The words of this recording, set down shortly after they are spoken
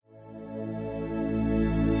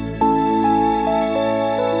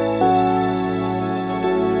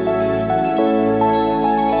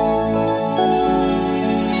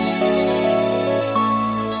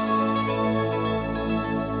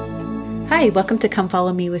Hi, welcome to Come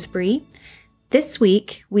Follow Me with Bree. This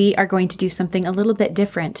week, we are going to do something a little bit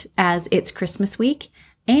different as it's Christmas week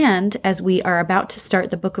and as we are about to start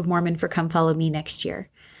the Book of Mormon for Come Follow Me next year.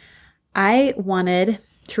 I wanted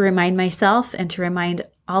to remind myself and to remind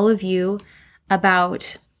all of you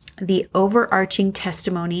about the overarching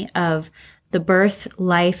testimony of the birth,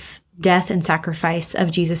 life, death, and sacrifice of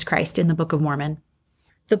Jesus Christ in the Book of Mormon.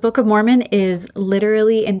 The Book of Mormon is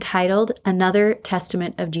literally entitled Another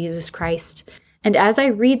Testament of Jesus Christ. And as I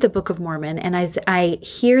read the Book of Mormon and as I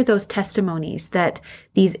hear those testimonies that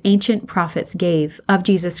these ancient prophets gave of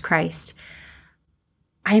Jesus Christ,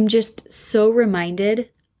 I'm just so reminded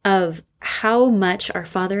of how much our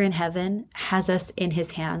Father in heaven has us in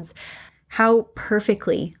his hands, how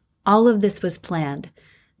perfectly all of this was planned,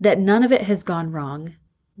 that none of it has gone wrong,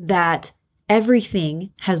 that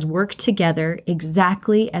everything has worked together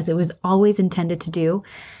exactly as it was always intended to do.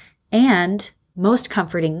 And most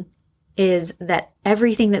comforting is that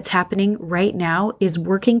everything that's happening right now is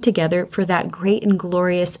working together for that great and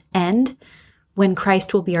glorious end when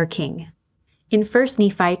Christ will be our King. In 1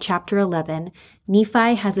 Nephi chapter 11,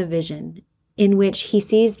 Nephi has a vision in which he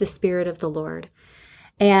sees the Spirit of the Lord.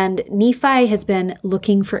 And Nephi has been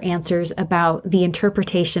looking for answers about the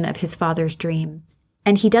interpretation of his father's dream.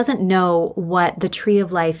 And he doesn't know what the tree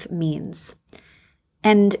of life means.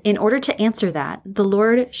 And in order to answer that, the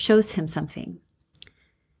Lord shows him something.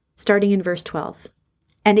 Starting in verse 12.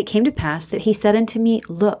 And it came to pass that he said unto me,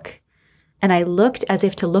 Look. And I looked as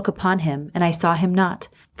if to look upon him, and I saw him not,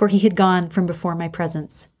 for he had gone from before my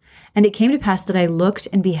presence. And it came to pass that I looked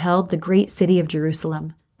and beheld the great city of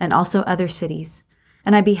Jerusalem, and also other cities.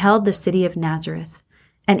 And I beheld the city of Nazareth.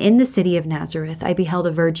 And in the city of Nazareth I beheld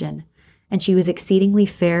a virgin, and she was exceedingly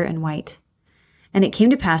fair and white. And it came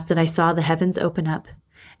to pass that I saw the heavens open up,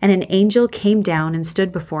 and an angel came down and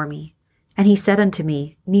stood before me. And he said unto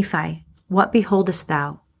me, Nephi, what beholdest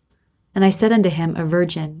thou? And I said unto him, A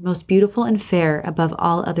virgin, most beautiful and fair above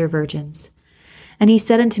all other virgins. And he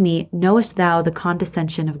said unto me, Knowest thou the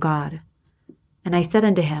condescension of God? And I said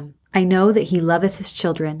unto him, I know that he loveth his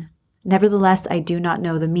children. Nevertheless I do not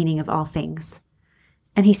know the meaning of all things.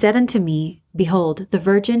 And he said unto me, Behold, the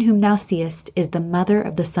virgin whom thou seest is the mother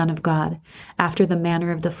of the Son of God, after the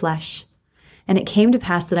manner of the flesh. And it came to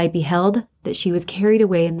pass that I beheld that she was carried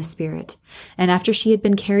away in the Spirit. And after she had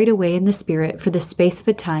been carried away in the Spirit for the space of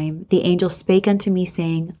a time, the angel spake unto me,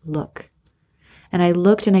 saying, Look. And I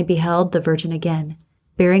looked, and I beheld the virgin again,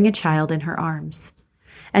 bearing a child in her arms.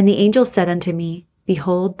 And the angel said unto me,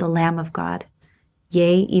 Behold the Lamb of God,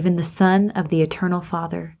 yea, even the Son of the eternal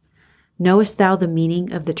Father. Knowest thou the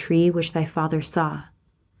meaning of the tree which thy father saw?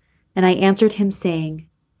 And I answered him, saying,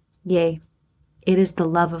 Yea, it is the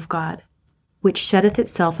love of God, which sheddeth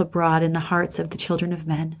itself abroad in the hearts of the children of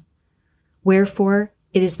men. Wherefore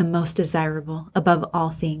it is the most desirable above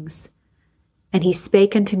all things. And he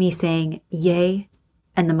spake unto me, saying, Yea,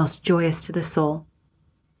 and the most joyous to the soul.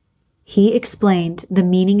 He explained the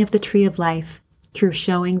meaning of the tree of life through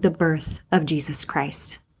showing the birth of Jesus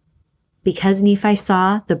Christ. Because Nephi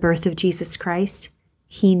saw the birth of Jesus Christ,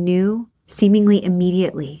 he knew, seemingly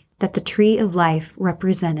immediately, that the tree of life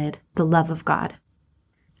represented the love of God.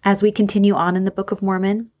 As we continue on in the Book of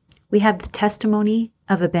Mormon, we have the testimony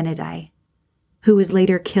of Abinadi, who was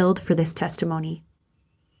later killed for this testimony.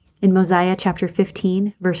 In Mosiah chapter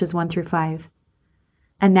 15, verses 1 through 5.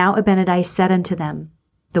 And now Abinadi said unto them,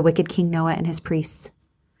 the wicked King Noah and his priests,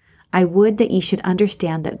 I would that ye should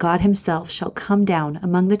understand that God himself shall come down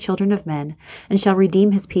among the children of men, and shall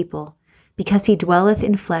redeem his people. Because he dwelleth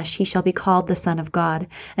in flesh, he shall be called the Son of God,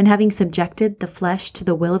 and having subjected the flesh to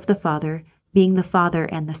the will of the Father, being the Father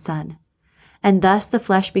and the Son. And thus the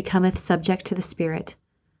flesh becometh subject to the Spirit,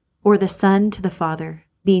 or the Son to the Father,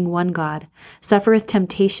 being one God, suffereth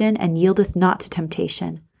temptation, and yieldeth not to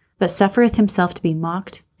temptation, but suffereth himself to be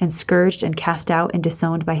mocked, and scourged, and cast out, and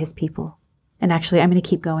disowned by his people. And actually, I'm going to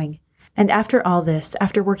keep going. And after all this,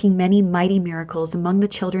 after working many mighty miracles among the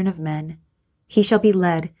children of men, he shall be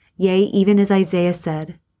led, yea, even as Isaiah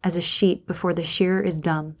said, as a sheep before the shearer is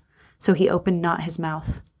dumb, so he opened not his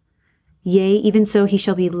mouth. Yea, even so he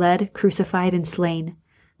shall be led, crucified, and slain,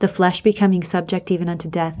 the flesh becoming subject even unto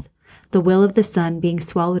death, the will of the Son being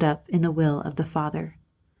swallowed up in the will of the Father.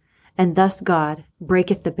 And thus God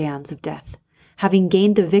breaketh the bands of death, having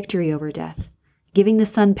gained the victory over death, giving the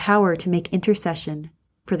Son power to make intercession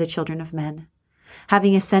for the children of men.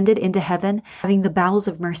 Having ascended into heaven, having the bowels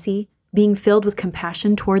of mercy, being filled with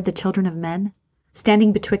compassion toward the children of men,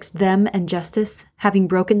 standing betwixt them and justice, having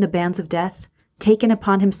broken the bands of death, taken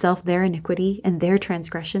upon himself their iniquity and their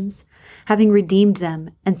transgressions, having redeemed them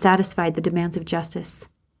and satisfied the demands of justice,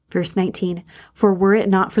 Verse 19, for were it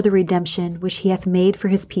not for the redemption which he hath made for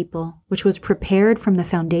his people, which was prepared from the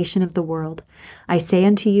foundation of the world, I say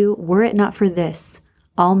unto you, were it not for this,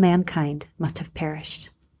 all mankind must have perished.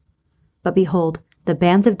 But behold, the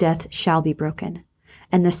bands of death shall be broken,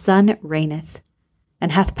 and the Son reigneth,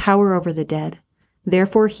 and hath power over the dead.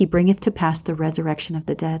 Therefore he bringeth to pass the resurrection of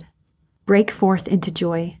the dead. Break forth into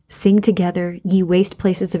joy, sing together, ye waste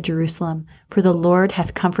places of Jerusalem, for the Lord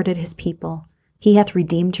hath comforted his people. He hath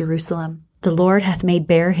redeemed Jerusalem. The Lord hath made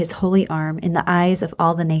bare his holy arm in the eyes of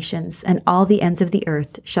all the nations, and all the ends of the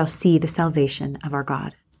earth shall see the salvation of our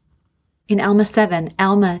God. In Alma 7,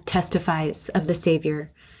 Alma testifies of the Savior,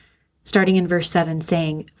 starting in verse 7,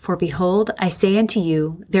 saying, for behold, I say unto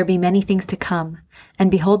you, there be many things to come, and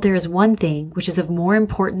behold, there is one thing which is of more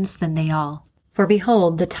importance than they all. For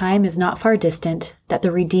behold, the time is not far distant, that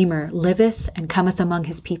the Redeemer liveth and cometh among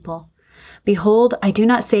his people. Behold, I do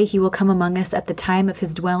not say he will come among us at the time of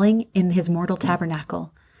his dwelling in his mortal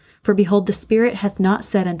tabernacle. For behold, the Spirit hath not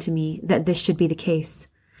said unto me that this should be the case.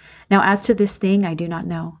 Now as to this thing I do not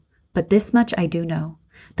know, but this much I do know,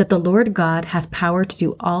 that the Lord God hath power to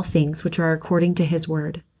do all things which are according to his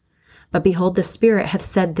word. But behold, the Spirit hath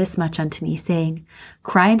said this much unto me, saying,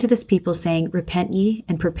 cry unto this people, saying, repent ye,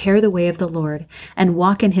 and prepare the way of the Lord, and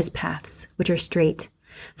walk in his paths, which are straight.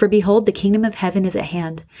 For behold, the kingdom of heaven is at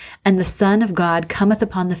hand, and the Son of God cometh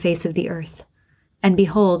upon the face of the earth. And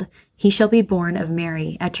behold, he shall be born of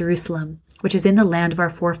Mary at Jerusalem, which is in the land of our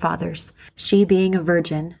forefathers, she being a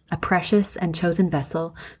virgin, a precious and chosen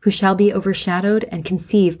vessel, who shall be overshadowed and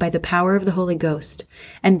conceive by the power of the Holy Ghost,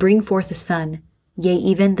 and bring forth a son, yea,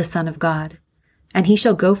 even the Son of God. And he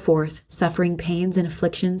shall go forth, suffering pains and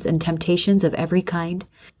afflictions and temptations of every kind,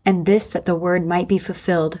 and this that the word might be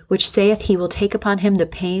fulfilled, which saith he will take upon him the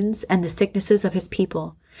pains and the sicknesses of his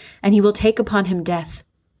people, and he will take upon him death,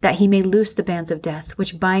 that he may loose the bands of death,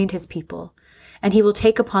 which bind his people. And he will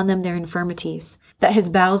take upon them their infirmities, that his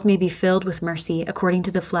bowels may be filled with mercy according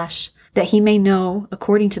to the flesh, that he may know,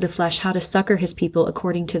 according to the flesh, how to succor his people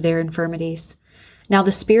according to their infirmities. Now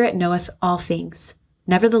the Spirit knoweth all things.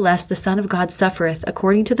 Nevertheless, the Son of God suffereth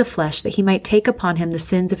according to the flesh, that he might take upon him the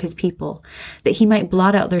sins of his people, that he might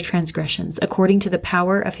blot out their transgressions, according to the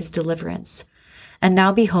power of his deliverance. And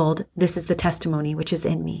now behold, this is the testimony which is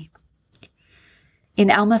in me. In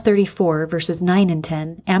Alma 34, verses 9 and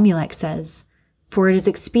 10, Amulek says, for it is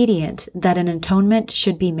expedient that an atonement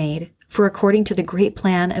should be made, for according to the great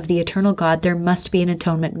plan of the eternal God there must be an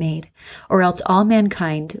atonement made, or else all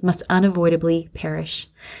mankind must unavoidably perish.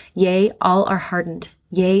 Yea, all are hardened,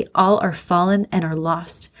 yea, all are fallen and are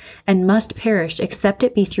lost, and must perish except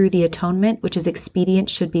it be through the atonement which is expedient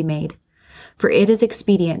should be made. For it is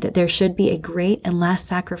expedient that there should be a great and last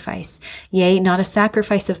sacrifice, yea, not a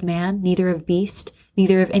sacrifice of man, neither of beast,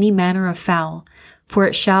 neither of any manner of fowl, for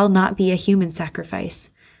it shall not be a human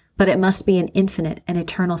sacrifice, but it must be an infinite and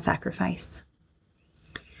eternal sacrifice.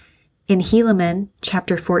 In Helaman,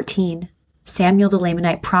 chapter 14, Samuel the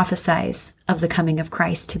Lamanite prophesies of the coming of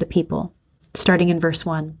Christ to the people, starting in verse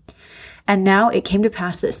 1. And now it came to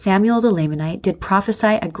pass that Samuel the Lamanite did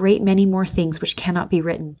prophesy a great many more things which cannot be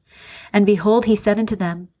written. And behold, he said unto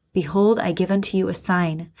them, behold, I give unto you a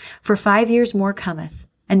sign, for 5 years more cometh.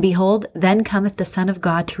 And behold, then cometh the Son of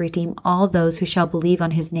God to redeem all those who shall believe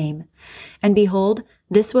on his name. And behold,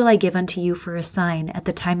 this will I give unto you for a sign at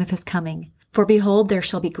the time of his coming. For behold, there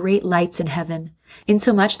shall be great lights in heaven,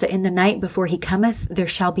 insomuch that in the night before he cometh there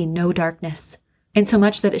shall be no darkness,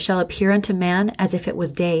 insomuch that it shall appear unto man as if it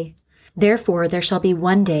was day. Therefore there shall be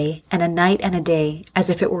one day, and a night and a day, as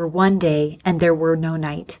if it were one day, and there were no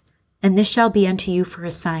night. And this shall be unto you for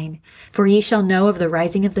a sign, for ye shall know of the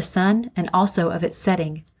rising of the sun, and also of its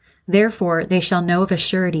setting. Therefore they shall know of a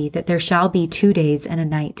surety that there shall be 2 days and a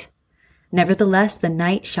night. Nevertheless the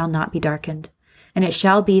night shall not be darkened, and it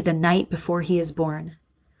shall be the night before he is born.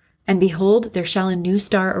 And behold, there shall a new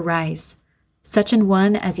star arise, such an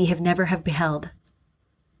one as ye have never have beheld.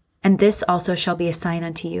 And this also shall be a sign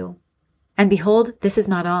unto you. And behold, this is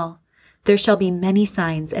not all. There shall be many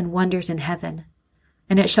signs and wonders in heaven.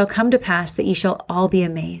 And it shall come to pass that ye shall all be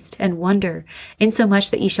amazed, and wonder,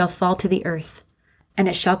 insomuch that ye shall fall to the earth. And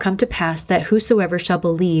it shall come to pass that whosoever shall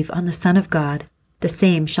believe on the Son of God, the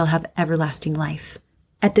same shall have everlasting life.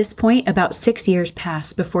 At this point, about 6 years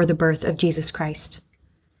pass before the birth of Jesus Christ.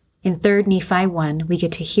 In 3 Nephi 1, we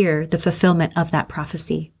get to hear the fulfillment of that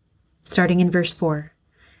prophecy. Starting in verse 4.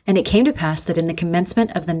 And it came to pass that in the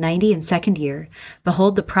commencement of the 92nd year,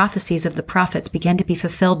 behold, the prophecies of the prophets began to be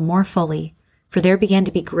fulfilled more fully, for there began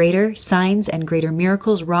to be greater signs and greater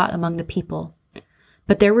miracles wrought among the people.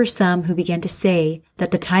 But there were some who began to say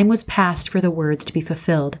that the time was past for the words to be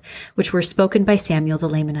fulfilled, which were spoken by Samuel the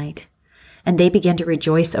Lamanite. And they began to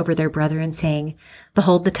rejoice over their brethren, saying,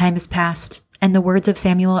 Behold, the time is past, and the words of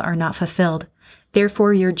Samuel are not fulfilled.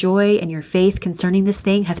 Therefore your joy and your faith concerning this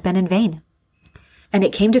thing hath been in vain. And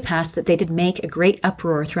it came to pass that they did make a great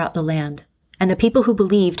uproar throughout the land. And the people who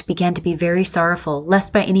believed began to be very sorrowful,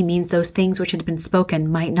 lest by any means those things which had been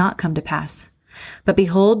spoken might not come to pass. But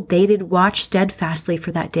behold, they did watch steadfastly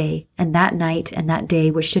for that day, and that night, and that day,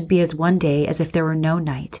 which should be as one day, as if there were no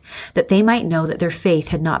night, that they might know that their faith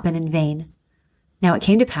had not been in vain. Now it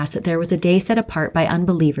came to pass that there was a day set apart by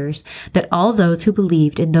unbelievers, that all those who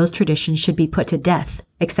believed in those traditions should be put to death,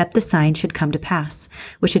 except the sign should come to pass,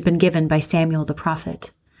 which had been given by Samuel the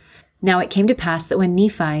prophet. Now it came to pass that when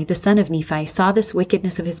Nephi, the son of Nephi, saw this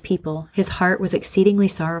wickedness of his people, his heart was exceedingly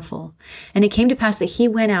sorrowful. And it came to pass that he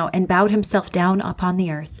went out and bowed himself down upon the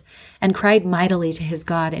earth, and cried mightily to his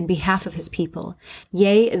God in behalf of his people,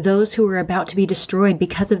 yea, those who were about to be destroyed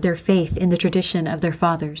because of their faith in the tradition of their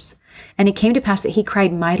fathers. And it came to pass that he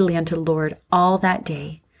cried mightily unto the Lord all that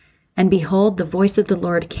day. And behold, the voice of the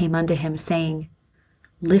Lord came unto him, saying,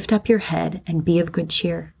 Lift up your head and be of good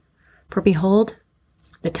cheer. For behold,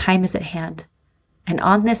 the time is at hand, and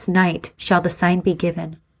on this night shall the sign be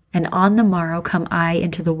given, and on the morrow come I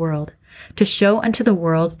into the world, to show unto the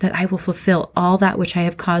world that I will fulfill all that which I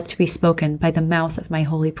have caused to be spoken by the mouth of my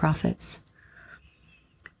holy prophets.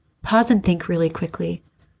 Pause and think really quickly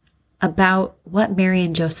about what Mary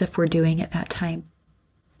and Joseph were doing at that time.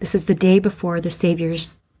 This is the day before the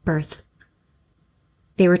Savior's birth.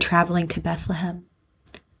 They were traveling to Bethlehem.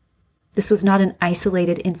 This was not an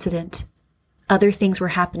isolated incident. Other things were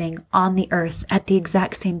happening on the earth at the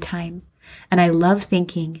exact same time. And I love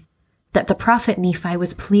thinking that the prophet Nephi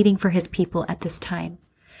was pleading for his people at this time,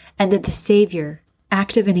 and that the Savior,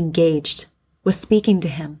 active and engaged, was speaking to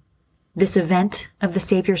him. This event of the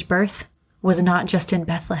Savior's birth was not just in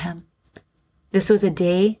Bethlehem. This was a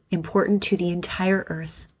day important to the entire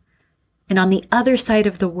earth. And on the other side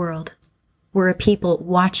of the world were a people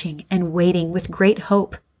watching and waiting with great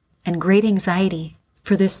hope and great anxiety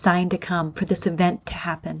for this sign to come, for this event to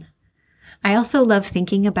happen. I also love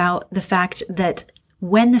thinking about the fact that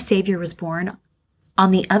when the Savior was born,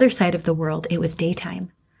 on the other side of the world, it was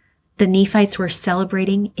daytime. The Nephites were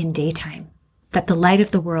celebrating in daytime, that the light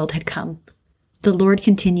of the world had come. The Lord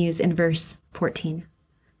continues in verse 14,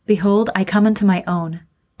 Behold, I come unto my own,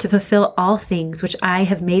 to fulfill all things which I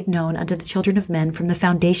have made known unto the children of men from the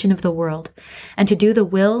foundation of the world, and to do the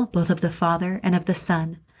will both of the Father and of the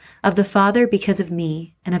Son, of the Father because of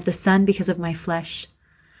me, and of the Son because of my flesh.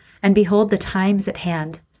 And behold, the time is at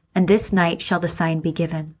hand, and this night shall the sign be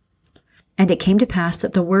given. And it came to pass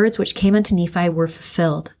that the words which came unto Nephi were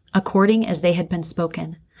fulfilled, according as they had been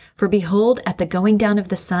spoken. For behold, at the going down of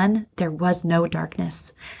the sun there was no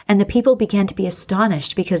darkness, and the people began to be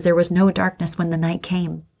astonished, because there was no darkness when the night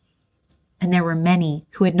came. And there were many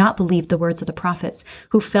who had not believed the words of the prophets,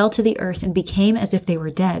 who fell to the earth and became as if they were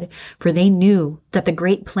dead, for they knew that the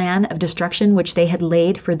great plan of destruction which they had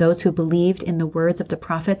laid for those who believed in the words of the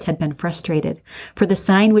prophets had been frustrated, for the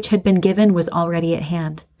sign which had been given was already at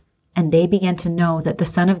hand. And they began to know that the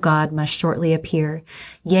Son of God must shortly appear.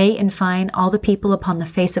 Yea, in fine, all the people upon the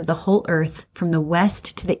face of the whole earth, from the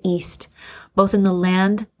west to the east, both in the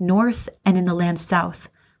land north and in the land south,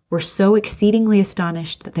 were so exceedingly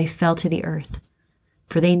astonished that they fell to the earth.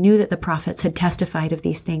 For they knew that the prophets had testified of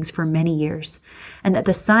these things for many years, and that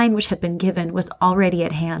the sign which had been given was already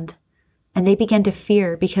at hand. And they began to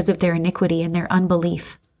fear because of their iniquity and their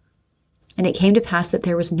unbelief. And it came to pass that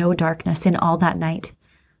there was no darkness in all that night,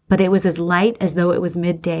 but it was as light as though it was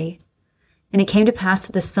midday. And it came to pass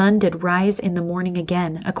that the sun did rise in the morning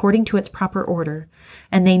again, according to its proper order,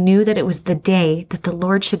 and they knew that it was the day that the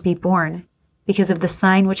Lord should be born, because of the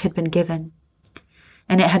sign which had been given.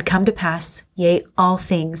 And it had come to pass, yea, all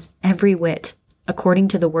things, every whit, according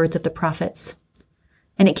to the words of the prophets.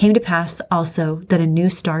 And it came to pass also that a new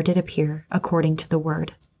star did appear, according to the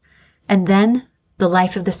word. And then the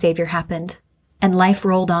life of the Savior happened, and life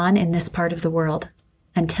rolled on in this part of the world,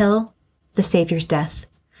 until the Savior's death,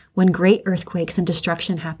 when great earthquakes and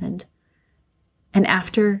destruction happened. And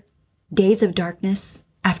after days of darkness,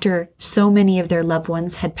 after so many of their loved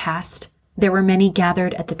ones had passed, there were many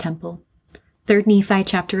gathered at the temple. 3 Nephi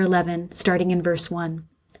chapter 11, starting in verse 1.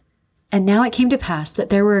 And now it came to pass that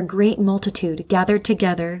there were a great multitude gathered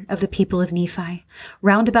together of the people of Nephi,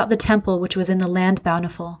 round about the temple which was in the land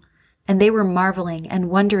Bountiful. And they were marveling and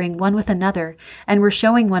wondering one with another, and were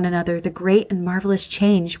showing one another the great and marvelous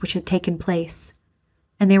change which had taken place.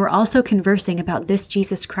 And they were also conversing about this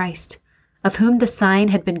Jesus Christ, of whom the sign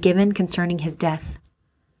had been given concerning his death.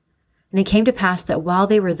 And it came to pass that while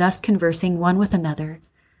they were thus conversing one with another,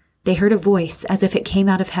 they heard a voice as if it came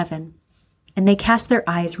out of heaven. And they cast their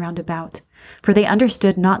eyes round about, for they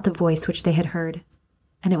understood not the voice which they had heard.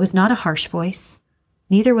 And it was not a harsh voice,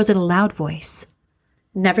 neither was it a loud voice.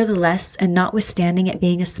 Nevertheless, and notwithstanding it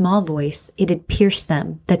being a small voice, it did pierce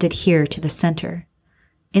them that did hear to the center,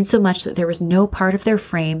 insomuch that there was no part of their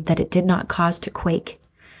frame that it did not cause to quake.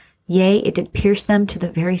 Yea, it did pierce them to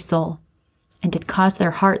the very soul, and did cause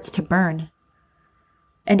their hearts to burn.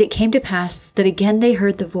 And it came to pass that again they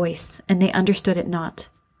heard the voice, and they understood it not.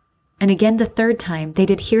 And again the third time they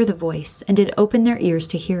did hear the voice, and did open their ears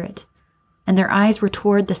to hear it. And their eyes were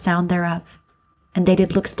toward the sound thereof, and they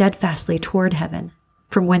did look steadfastly toward heaven,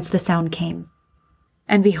 from whence the sound came.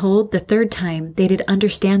 And behold, the third time they did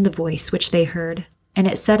understand the voice which they heard, and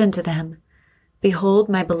it said unto them, Behold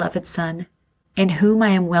my beloved Son, in whom I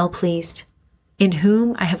am well pleased, in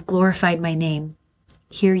whom I have glorified my name.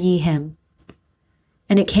 Hear ye him.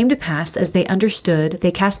 And it came to pass, as they understood,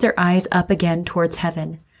 they cast their eyes up again towards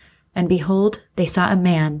heaven, and behold, they saw a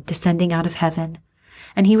man descending out of heaven,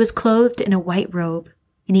 and he was clothed in a white robe,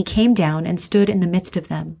 and he came down and stood in the midst of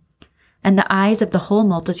them. And the eyes of the whole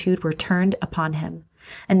multitude were turned upon him,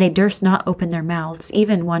 and they durst not open their mouths,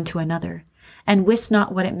 even one to another, and wist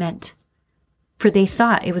not what it meant, for they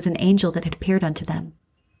thought it was an angel that had appeared unto them.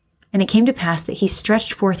 And it came to pass that he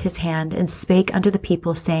stretched forth his hand and spake unto the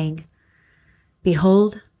people, saying,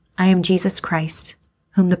 Behold, I am Jesus Christ,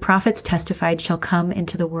 whom the prophets testified shall come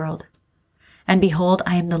into the world. And behold,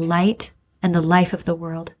 I am the light and the life of the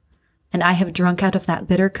world, and I have drunk out of that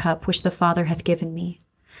bitter cup which the Father hath given me,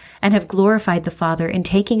 and have glorified the Father in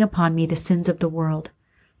taking upon me the sins of the world,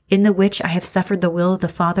 in the which I have suffered the will of the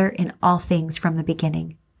Father in all things from the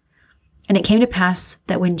beginning. And it came to pass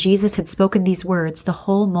that when Jesus had spoken these words, the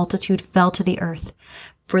whole multitude fell to the earth,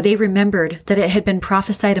 for they remembered that it had been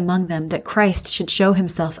prophesied among them that Christ should show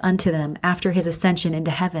himself unto them after his ascension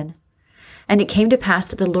into heaven. And it came to pass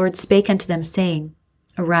that the Lord spake unto them, saying,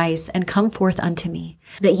 Arise, and come forth unto me,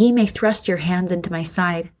 that ye may thrust your hands into my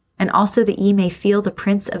side, and also that ye may feel the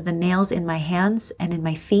prints of the nails in my hands and in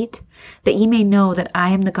my feet, that ye may know that I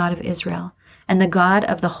am the God of Israel, and the God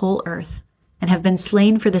of the whole earth, and have been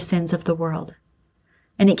slain for the sins of the world.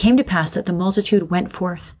 And it came to pass that the multitude went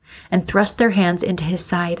forth, and thrust their hands into his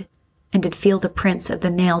side, and did feel the prints of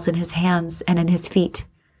the nails in his hands and in his feet.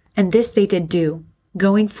 And this they did do,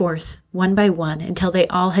 going forth one by one, until they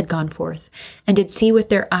all had gone forth, and did see with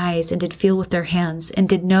their eyes, and did feel with their hands, and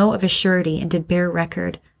did know of a surety, and did bear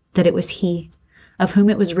record, that it was he, of whom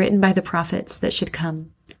it was written by the prophets that should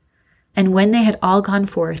come. And when they had all gone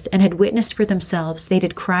forth, and had witnessed for themselves, they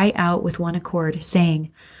did cry out with one accord,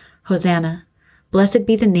 saying, Hosanna, blessed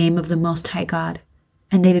be the name of the Most High God.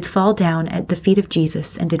 And they did fall down at the feet of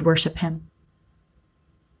Jesus, and did worship him.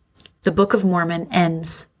 The Book of Mormon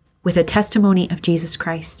ends with a testimony of Jesus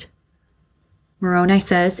Christ. Moroni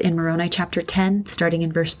says in Moroni chapter 10, starting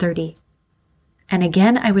in verse 30, And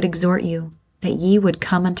again I would exhort you, that ye would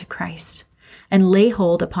come unto Christ, and lay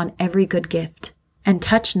hold upon every good gift, and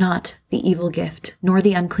touch not the evil gift, nor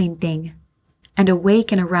the unclean thing. And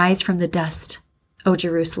awake and arise from the dust, O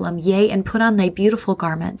Jerusalem, yea, and put on thy beautiful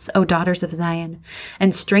garments, O daughters of Zion,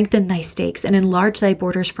 and strengthen thy stakes, and enlarge thy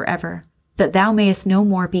borders forever, that thou mayest no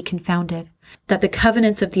more be confounded, that the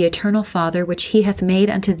covenants of the eternal Father which he hath made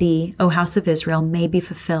unto thee, O house of Israel, may be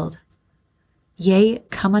fulfilled. Yea,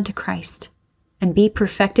 come unto Christ, and be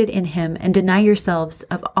perfected in him, and deny yourselves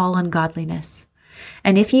of all ungodliness.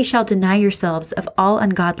 And if ye shall deny yourselves of all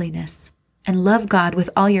ungodliness, and love God with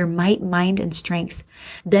all your might, mind, and strength,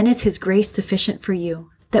 then is his grace sufficient for you,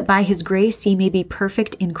 that by his grace ye may be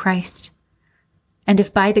perfect in Christ. And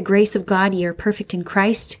if by the grace of God ye are perfect in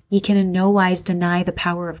Christ, ye can in no wise deny the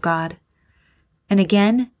power of God. And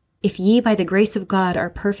again, if ye by the grace of God are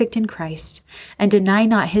perfect in Christ, and deny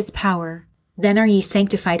not his power, then are ye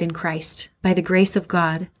sanctified in Christ, by the grace of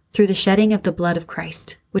God, through the shedding of the blood of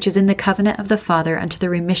Christ, which is in the covenant of the Father unto the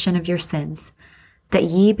remission of your sins, that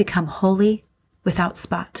ye become holy without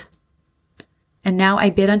spot. And now I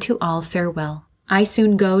bid unto all farewell. I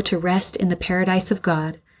soon go to rest in the paradise of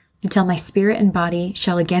God, until my spirit and body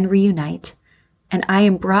shall again reunite, and I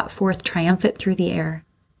am brought forth triumphant through the air,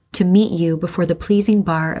 to meet you before the pleasing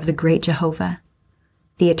bar of the great Jehovah,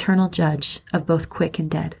 the eternal judge of both quick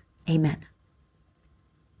and dead. Amen.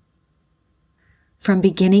 From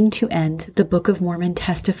beginning to end, the Book of Mormon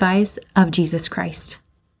testifies of Jesus Christ.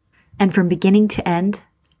 And from beginning to end,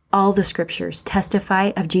 all the scriptures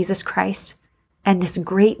testify of Jesus Christ and this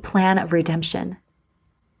great plan of redemption.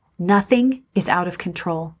 Nothing is out of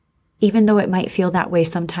control, even though it might feel that way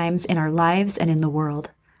sometimes in our lives and in the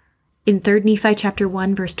world. In 3 Nephi chapter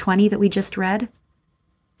 1, verse 20 that we just read,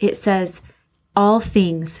 it says, all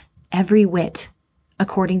things, every whit,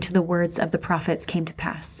 according to the words of the prophets came to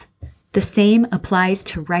pass. The same applies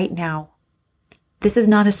to right now. This is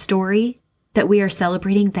not a story that we are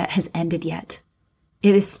celebrating that has ended yet.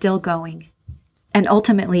 It is still going. And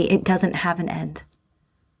ultimately, it doesn't have an end.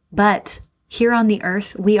 But here on the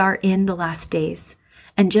earth, we are in the last days.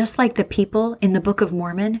 And just like the people in the Book of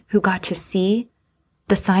Mormon who got to see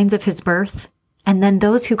the signs of his birth, and then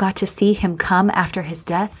those who got to see him come after his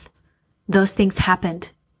death, those things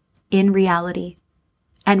happened in reality.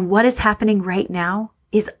 And what is happening right now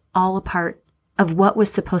is all a part of what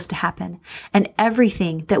was supposed to happen. And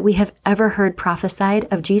everything that we have ever heard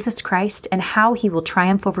prophesied of Jesus Christ and how he will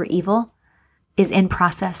triumph over evil is in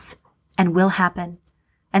process and will happen.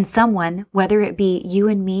 And someone, whether it be you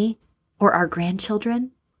and me or our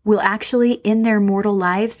grandchildren, will actually in their mortal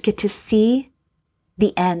lives get to see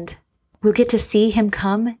the end. We'll get to see him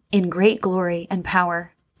come in great glory and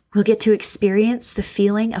power. We'll get to experience the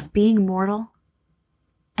feeling of being mortal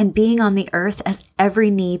and being on the earth as every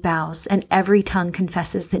knee bows and every tongue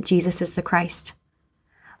confesses that Jesus is the Christ.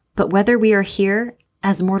 But whether we are here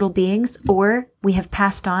as mortal beings or we have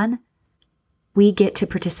passed on, we get to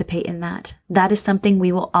participate in that. That is something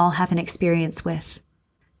we will all have an experience with.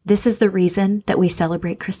 This is the reason that we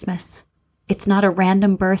celebrate Christmas. It's not a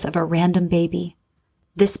random birth of a random baby.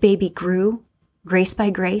 This baby grew, grace by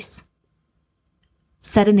grace,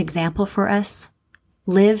 set an example for us,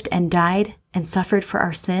 lived and died and suffered for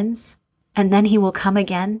our sins, and then he will come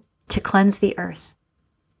again to cleanse the earth,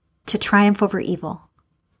 to triumph over evil,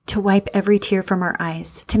 to wipe every tear from our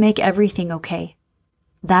eyes, to make everything okay.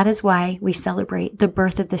 That is why we celebrate the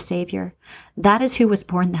birth of the Savior. That is who was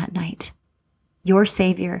born that night. Your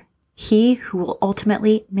Savior, he who will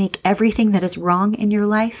ultimately make everything that is wrong in your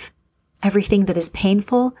life, everything that is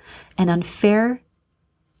painful and unfair,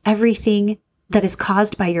 everything that is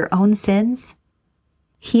caused by your own sins,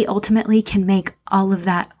 he ultimately can make all of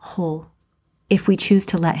that whole if we choose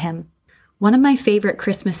to let him. One of my favorite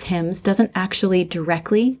Christmas hymns doesn't actually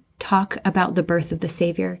directly talk about the birth of the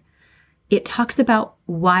Savior. It talks about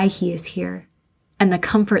why he is here and the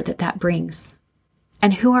comfort that that brings,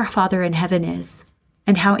 and who our Father in heaven is,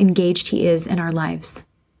 and how engaged he is in our lives.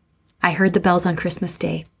 I heard the bells on Christmas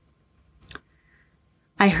Day.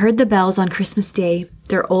 I heard the bells on Christmas Day,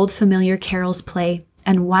 their old familiar carols play,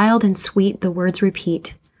 and wild and sweet the words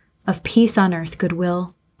repeat, of peace on earth,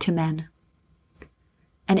 goodwill to men.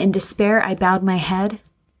 And in despair I bowed my head,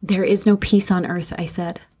 there is no peace on earth, I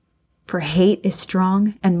said. For hate is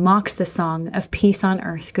strong and mocks the song of peace on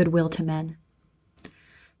earth, goodwill to men.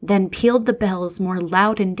 Then pealed the bells more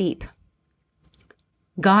loud and deep.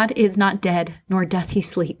 God is not dead, nor doth he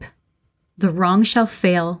sleep. The wrong shall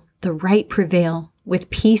fail, the right prevail,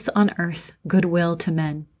 with peace on earth, goodwill to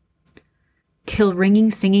men. Till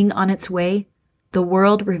ringing, singing on its way, the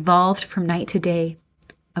world revolved from night to day.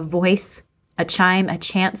 A voice, a chime, a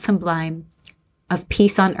chant sublime, of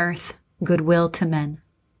peace on earth, goodwill to men.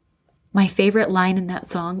 My favorite line in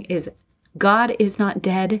that song is, God is not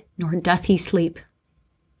dead, nor doth he sleep.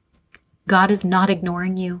 God is not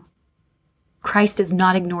ignoring you. Christ is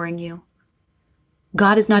not ignoring you.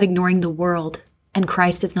 God is not ignoring the world, and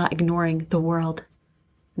Christ is not ignoring the world.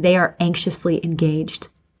 They are anxiously engaged.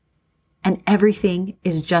 And everything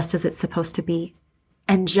is just as it's supposed to be.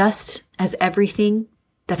 And just as everything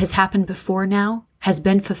that has happened before now has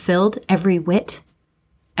been fulfilled every whit,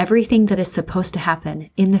 everything that is supposed to happen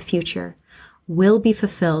in the future will be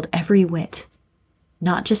fulfilled every whit.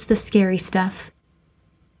 Not just the scary stuff,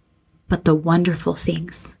 but the wonderful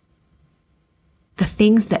things. The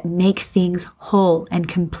things that make things whole and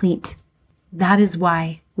complete. That is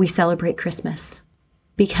why we celebrate Christmas.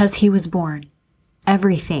 Because he was born,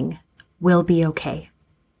 everything will be okay.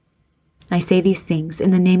 I say these things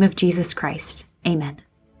in the name of Jesus Christ. Amen.